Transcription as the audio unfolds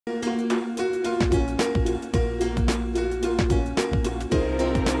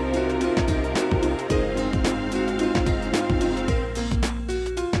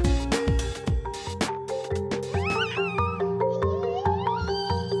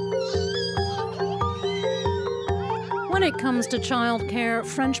When it comes to childcare,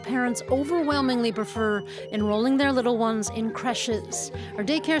 French parents overwhelmingly prefer enrolling their little ones in crèches, or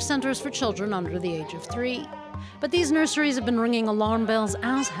daycare centres for children under the age of 3. But these nurseries have been ringing alarm bells,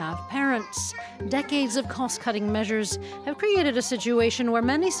 as have parents. Decades of cost-cutting measures have created a situation where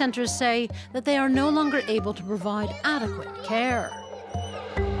many centres say that they are no longer able to provide adequate care.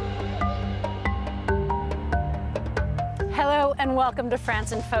 Hello and welcome to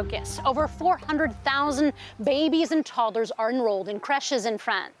France in Focus. Over 400,000 babies and toddlers are enrolled in crèches in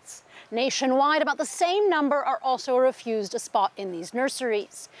France. Nationwide, about the same number are also refused a spot in these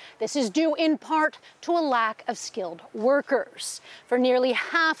nurseries. This is due in part to a lack of skilled workers. For nearly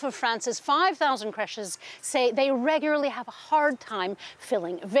half of France's 5,000 crèches say they regularly have a hard time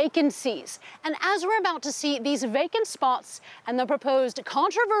filling vacancies. And as we're about to see, these vacant spots and the proposed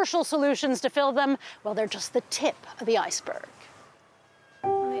controversial solutions to fill them, well, they're just the tip of the iceberg.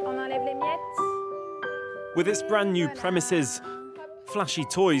 With its brand new premises, flashy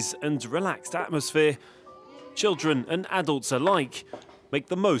toys and relaxed atmosphere, children and adults alike make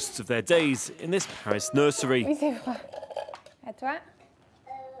the most of their days in this Paris nursery.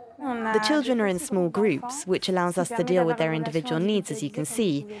 The children are in small groups, which allows us to deal with their individual needs, as you can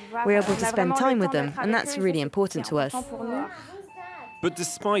see. We're able to spend time with them, and that's really important to us. But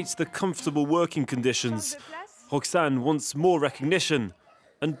despite the comfortable working conditions, Roxane wants more recognition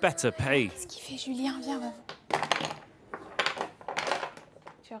and better pay.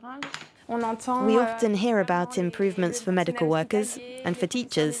 We often hear about improvements for medical workers and for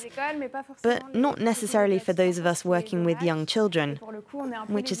teachers, but not necessarily for those of us working with young children,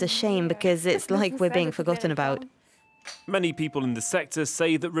 which is a shame because it's like we're being forgotten about. Many people in the sector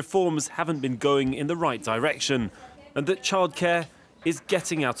say that reforms haven't been going in the right direction and that childcare is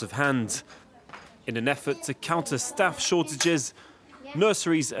getting out of hand. In an effort to counter staff shortages,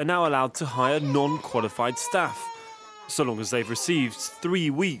 nurseries are now allowed to hire non-qualified staff, so long as they've received 3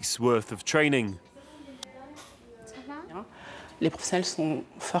 weeks' worth of training.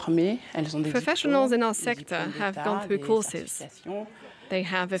 Professionals in our sector have gone through courses. They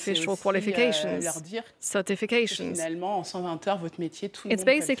have official qualifications, certifications. It's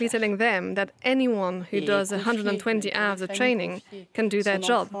basically telling them that anyone who does 120 hours of training can do their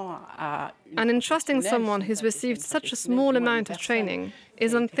job. And entrusting someone who's received such a small amount of training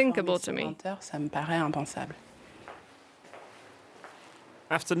is unthinkable to me.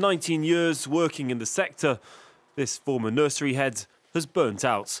 After 19 years working in the sector, this former nursery head has burnt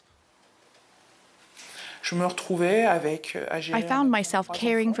out. I found myself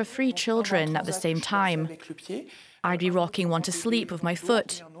caring for 3 children at the same time. I'd be rocking one to sleep with my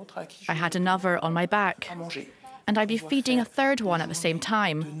foot. I had another on my back. And I'd be feeding a third one at the same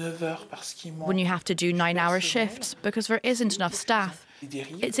time. When you have to do 9-hour shifts because there isn't enough staff,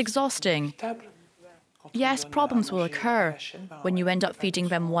 it's exhausting. Yes, problems will occur. When you end up feeding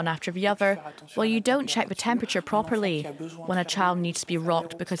them one after the other, well, you don't check the temperature properly. When a child needs to be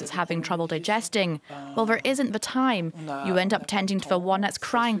rocked because it's having trouble digesting, well, there isn't the time. You end up tending to the one that's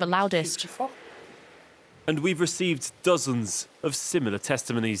crying the loudest. And we've received dozens of similar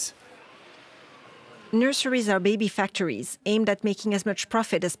testimonies. Nurseries are baby factories aimed at making as much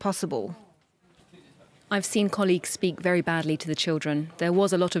profit as possible. I've seen colleagues speak very badly to the children. There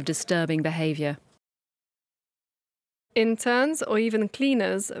was a lot of disturbing behaviour. Interns or even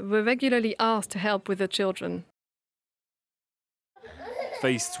cleaners were regularly asked to help with the children.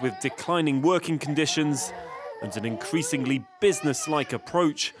 Faced with declining working conditions and an increasingly business-like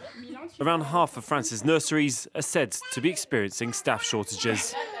approach, around half of France's nurseries are said to be experiencing staff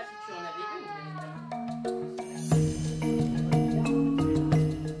shortages.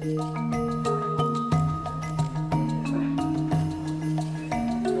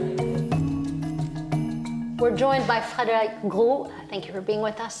 We're joined by Fréderic Groux. Thank you for being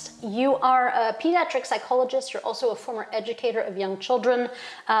with us. You are a pediatric psychologist. You're also a former educator of young children.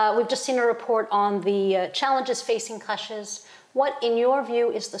 We've just seen a report on the challenges facing crèches. What, in your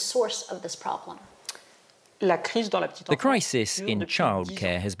view, is the source of this problem? The crisis in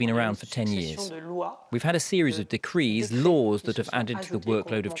childcare has been around for 10 years. We've had a series of decrees, laws that have added to the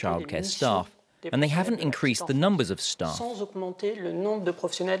workload of childcare staff, and they haven't increased the numbers of staff.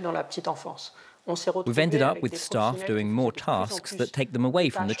 We've ended up with staff doing more tasks that take them away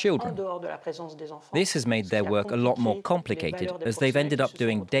from the children. This has made their work a lot more complicated, as they've ended up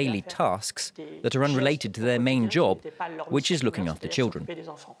doing daily tasks that are unrelated to their main job, which is looking after children.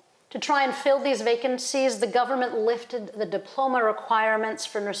 To try and fill these vacancies, the government lifted the diploma requirements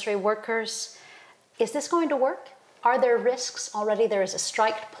for nursery workers. Is this going to work? Are there risks already? There is a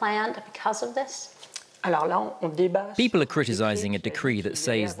strike planned because of this? People are criticising a decree that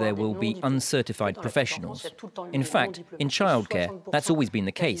says there will be uncertified professionals. In fact, in childcare, that's always been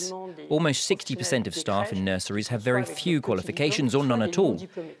the case. Almost 60% of staff in nurseries have very few qualifications or none at all.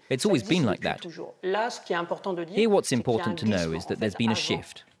 It's always been like that. Here, what's important to know is that there's been a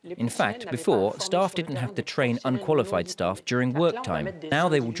shift. In fact, before, staff didn't have to train unqualified staff during work time. Now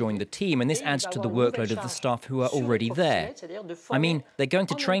they will join the team, and this adds to the workload of the staff who are already there. I mean, they're going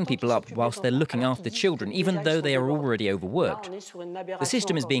to train people up whilst they're looking after children, even though they are already overworked. The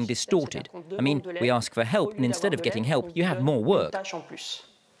system is being distorted. I mean, we ask for help, and instead of getting help, you have more work.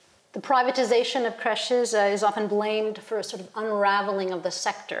 The privatization of crèches is often blamed for a sort of unraveling of the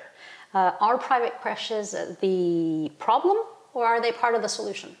sector. Are private crèches the problem, or are they part of the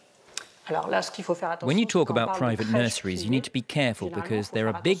solution? When you talk about private nurseries, you need to be careful because there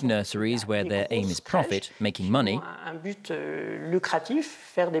are big nurseries where their aim is profit, making money. It's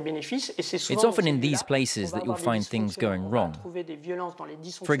often in these places that you'll find things going wrong.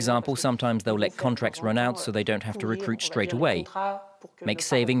 For example, sometimes they'll let contracts run out so they don't have to recruit straight away. Make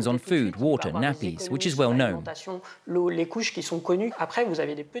savings on food, water, nappies, which is well known.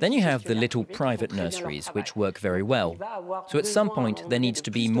 Then you have the little private nurseries, which work very well. So at some point, there needs to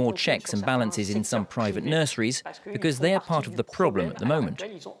be more checks and balances in some private nurseries because they are part of the problem at the moment.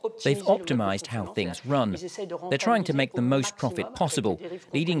 They've optimized how things run. They're trying to make the most profit possible,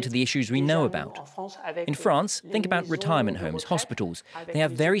 leading to the issues we know about. In France, think about retirement homes, hospitals. They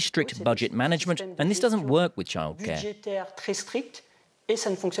have very strict budget management, and this doesn't work with childcare.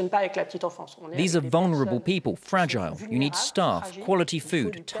 These are vulnerable people, fragile. You need staff, quality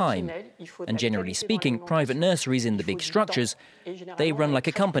food, time. And generally speaking, private nurseries in the big structures, they run like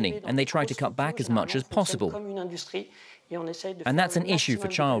a company and they try to cut back as much as possible. And that's an issue for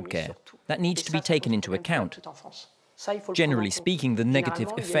childcare. That needs to be taken into account. Generally speaking, the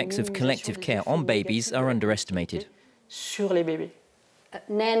negative effects of collective care on babies are underestimated.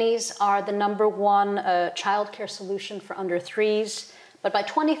 Nannies are the #1 childcare solution for under 3s. But by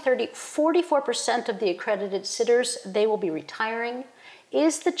 2030, 44% of the accredited sitters, they will be retiring.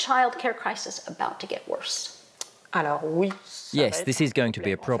 Is the childcare crisis about to get worse? Yes, this is going to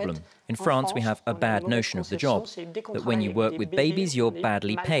be a problem. In France, we have a bad notion of the job, that when you work with babies, you're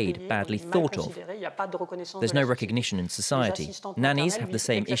badly paid, badly thought of. There's no recognition in society. Nannies have the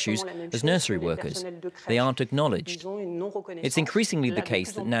same issues as nursery workers. They aren't acknowledged. It's increasingly the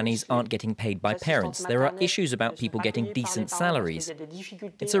case that nannies aren't getting paid by parents. There are issues about people getting decent salaries.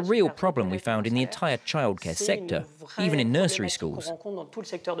 It's a real problem we found in the entire childcare sector, even in nursery schools.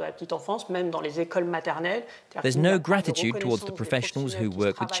 There's no gratitude towards the professionals who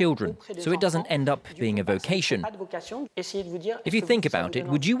work with children. So it doesn't end up being a vocation. If you think about it,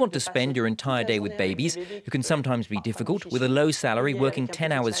 would you want to spend your entire day with babies, who can sometimes be difficult, with a low salary, working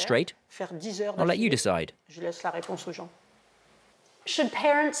 10 hours straight? I'll let you decide. Should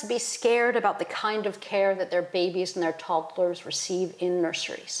parents be scared about the kind of care that their babies and their toddlers receive in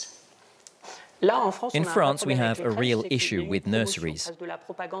nurseries? In France, we have a real issue with nurseries.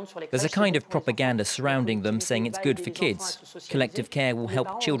 There's a kind of propaganda surrounding them saying it's good for kids. Collective care will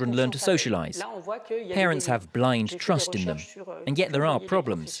help children learn to socialise. Parents have blind trust in them, and yet there are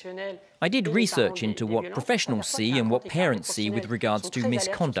problems. I did research into what professionals see and what parents see with regards to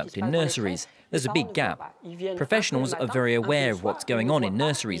misconduct in nurseries. There's a big gap. Professionals are very aware of what's going on in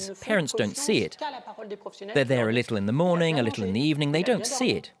nurseries. Parents don't see it. They're there a little in the morning, a little in the evening. They don't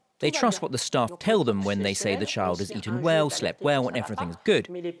see it. They trust what the staff tell them when they say the child has eaten well, slept well, and everything's good.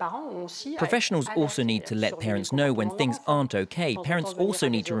 Professionals also need to let parents know when things aren't okay. Parents also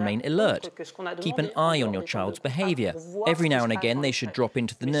need to remain alert. Keep an eye on your child's behaviour. Every now and again, they should drop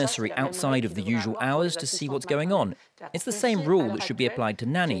into the nursery outside of the usual hours to see what's going on. It's the same rule that should be applied to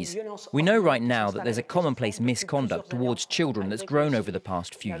nannies. We know right now that there's a commonplace misconduct towards children that's grown over the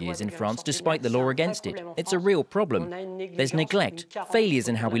past few years in France, despite the law against it. It's a real problem. There's neglect, failures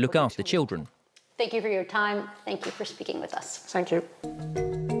in how we look after children. Thank you for your time. Thank you for speaking with us. Thank you.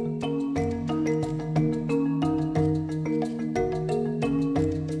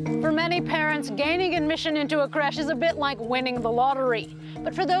 For many parents, gaining admission into a crèche is a bit like winning the lottery.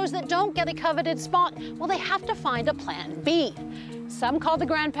 But for those that don't get a coveted spot, well, they have to find a plan B. Some call the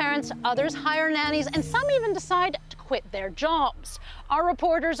grandparents, others hire nannies, and some even decide to quit their jobs. Our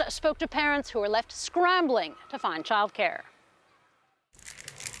reporters spoke to parents who are left scrambling to find childcare.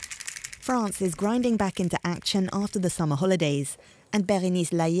 France is grinding back into action after the summer holidays, and Bérénice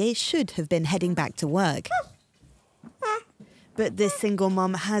Laillé should have been heading back to work. But this single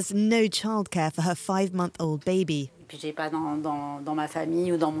mum has no childcare for her 5-month-old baby.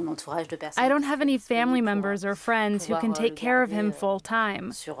 I don't have any family members or friends who can take care of him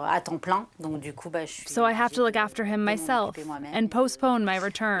full-time. So I have to look after him myself and postpone my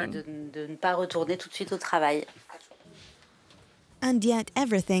return. And yet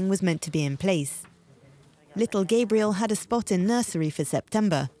everything was meant to be in place. Little Gabriel had a spot in nursery for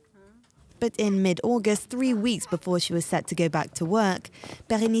September. But in mid-August, 3 weeks before she was set to go back to work,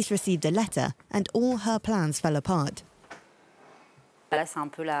 Bérénice received a letter and all her plans fell apart.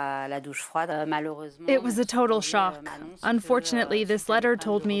 It was a total shock. Unfortunately, this letter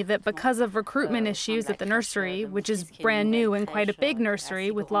told me that because of recruitment issues at the nursery, which is brand new and quite a big nursery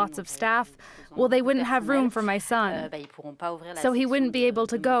with lots of staff, well, they wouldn't have room for my son. So he wouldn't be able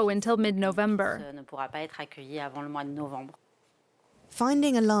to go until mid-November.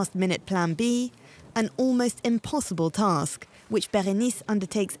 Finding a last-minute plan B, an almost impossible task, which Bérénice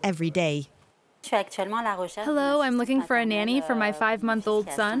undertakes every day. Hello, I'm looking for a nanny for my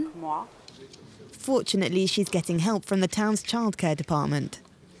 5-month-old son. Fortunately, she's getting help from the town's childcare department.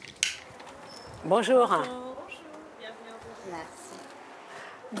 Bonjour.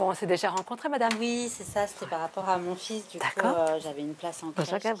 Bon, on s'est déjà rencontrés, madame? Oui, c'est ça, c'était par rapport à mon fils. Du coup, j'avais une place en crèche.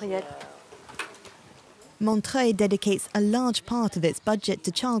 Bonjour, Gabriel. Montreuil dedicates a large part of its budget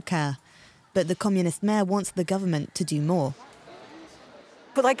to childcare, but the communist mayor wants the government to do more.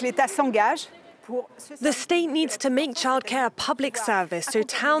 The state needs to make childcare a public service so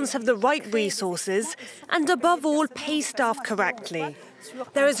towns have the right resources and, above all, pay staff correctly.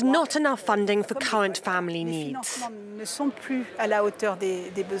 There is not enough funding for current family needs.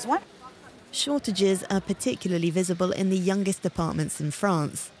 Shortages are particularly visible in the youngest departments in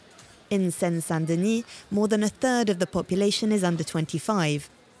France. In Seine-Saint-Denis, more than a third of the population is under 25,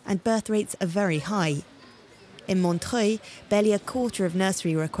 and birth rates are very high. In Montreuil, barely a quarter of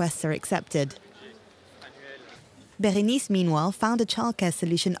nursery requests are accepted. Bérénice, meanwhile, found a childcare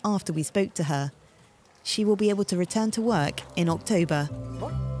solution after we spoke to her. She will be able to return to work in October.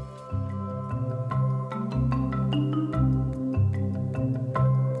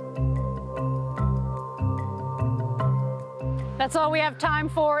 That's all we have time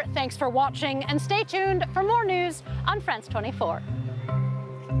for. Thanks for watching, and stay tuned for more news on France 24.